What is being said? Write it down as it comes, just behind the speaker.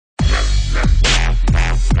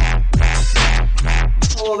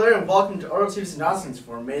Hello there and welcome to Oro TV's announcements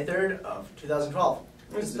for May 3rd of 2012.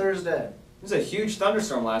 It's Thursday. There was a huge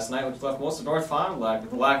thunderstorm last night which left most of North Fond du Lac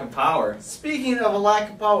with a lack of power. Speaking of a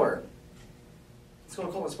lack of power, let's go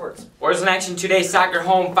to Coleman Sports. Sports in action today. Soccer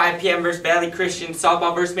home, 5 p.m. versus Valley Christian.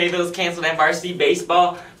 Softball versus Mayville is canceled, and varsity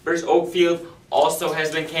baseball versus Oakfield also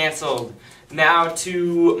has been canceled. Now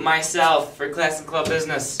to myself for class and club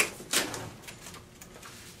business.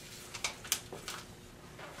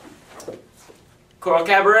 Choral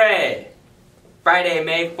Cabaret, Friday,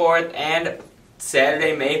 May 4th and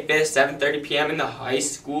Saturday, May 5th, 7:30 p.m. in the high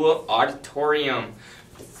school auditorium.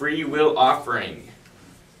 Free will offering.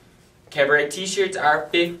 Cabaret t-shirts are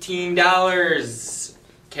 $15.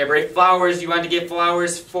 Cabaret flowers, you want to get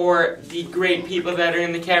flowers for the great people that are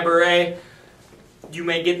in the cabaret, you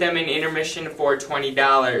may get them in intermission for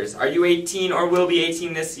 $20. Are you 18 or will be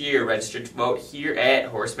 18 this year? Register to vote here at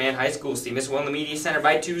Horseman High School. See Miss Will in the Media Center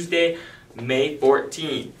by Tuesday, May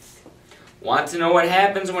 14th. Want to know what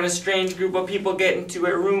happens when a strange group of people get into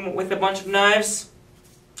a room with a bunch of knives?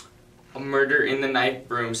 A Murder in the Knife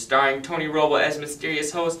Room, starring Tony Robo as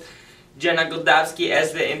mysterious host, Jenna Goldowski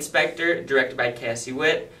as the inspector, directed by Cassie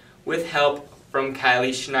Witt, with help from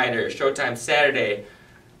Kylie Schneider. Showtime Saturday,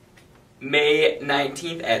 May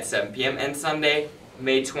 19th at 7 p.m. and Sunday,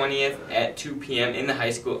 May 20th at 2 p.m. in the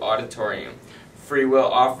high school auditorium. Free will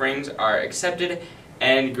offerings are accepted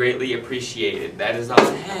and greatly appreciated. That is all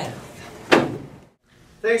I have.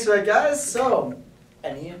 Thanks for that, guys. So,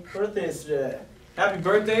 any birthdays today? Happy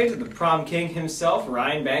birthday to the prom king himself,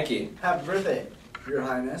 Ryan Banky. Happy birthday, Your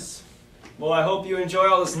Highness. Well, I hope you enjoy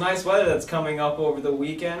all this nice weather that's coming up over the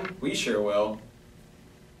weekend. We sure will.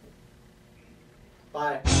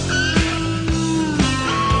 Bye.